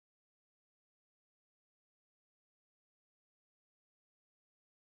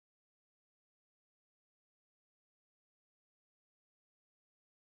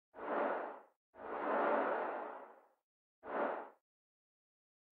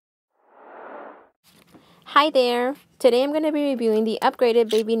Hi there! Today I'm going to be reviewing the upgraded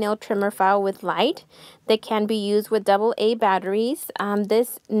baby nail trimmer file with light that can be used with AA batteries.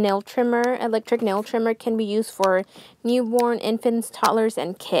 This nail trimmer, electric nail trimmer, can be used for newborn, infants, toddlers,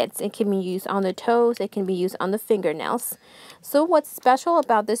 and kids. It can be used on the toes, it can be used on the fingernails. So what's special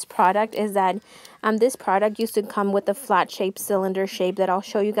about this product is that this product used to come with a flat shape cylinder shape that I'll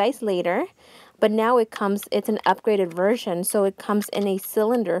show you guys later. But now it's an upgraded version, so it comes in a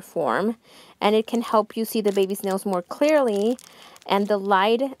cylinder form, and it can help you see the baby's nails more clearly, and the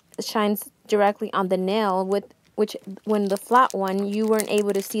light shines directly on the nail, which when the flat one, you weren't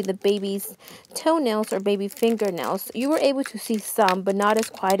able to see the baby's toenails or baby fingernails. You were able to see some, but not as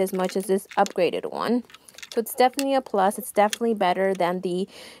quite as much as this upgraded one. So it's definitely a plus. It's definitely better than the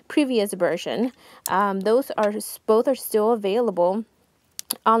previous version. Both are still available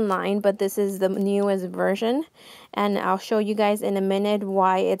online, but this is the newest version, and I'll show you guys in a minute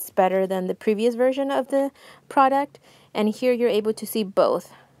why it's better than the previous version of the product. And here you're able to see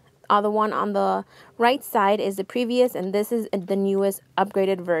both. The one on the right side is the previous, and this is the newest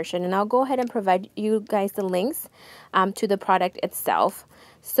upgraded version, and I'll go ahead and provide you guys the links to the product itself.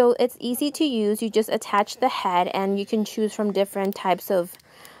 So it's easy to use. You just attach the head, and you can choose from different types of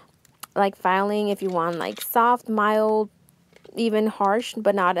like filing, if you want like soft, mild, even harsh,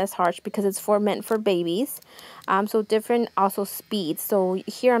 but not as harsh, because it's meant for babies. So different also speeds. So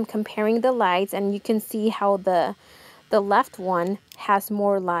here I'm comparing the lights, and you can see how the left one has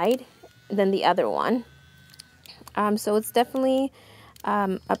more light than the other one. So it's definitely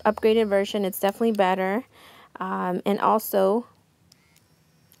an upgraded version. It's definitely better. And also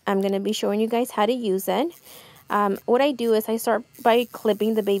I'm going to be showing you guys how to use it. What I do is I start by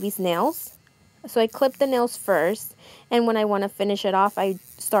clipping the baby's nails. So I clip the nails first, and when I want to finish it off, I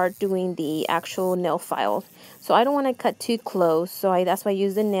start doing the actual nail file. So I don't want to cut too close, so that's why I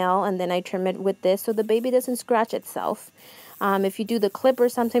use the nail, and then I trim it with this so the baby doesn't scratch itself. If you do the clipper,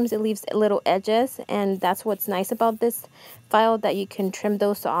 sometimes it leaves little edges, and that's what's nice about this file, that you can trim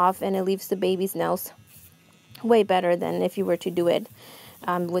those off, and it leaves the baby's nails way better than if you were to do it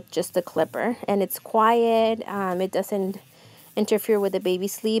with just the clipper. And it's quiet, it doesn't interfere with the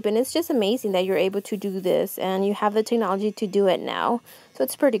baby's sleep, and it's just amazing that you're able to do this, and you have the technology to do it now. So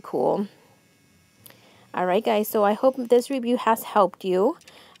it's pretty cool. Alright guys, so I hope this review has helped you.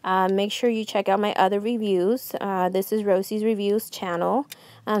 Make sure you check out my other reviews. This is Rosie's Reviews channel,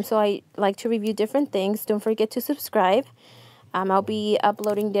 so I like to review different things. Don't forget to subscribe. I'll be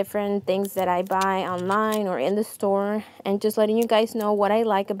uploading different things that I buy online or in the store, and just letting you guys know what I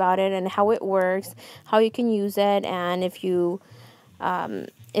like about it and how it works, how you can use it, and if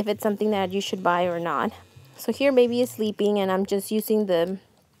it's something that you should buy or not. So here baby is sleeping, and I'm just using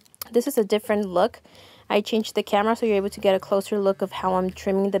this is a different look. I changed the camera so you're able to get a closer look of how I'm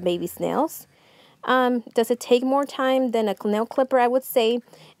trimming the baby's nails. Does it take more time than a nail clipper? I would say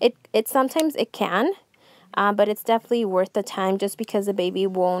it sometimes it can. But it's definitely worth the time, just because the baby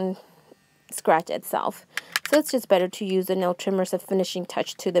won't scratch itself. So it's just better to use the nail trimmer as a finishing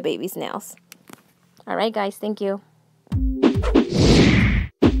touch to the baby's nails. Alright guys, thank you.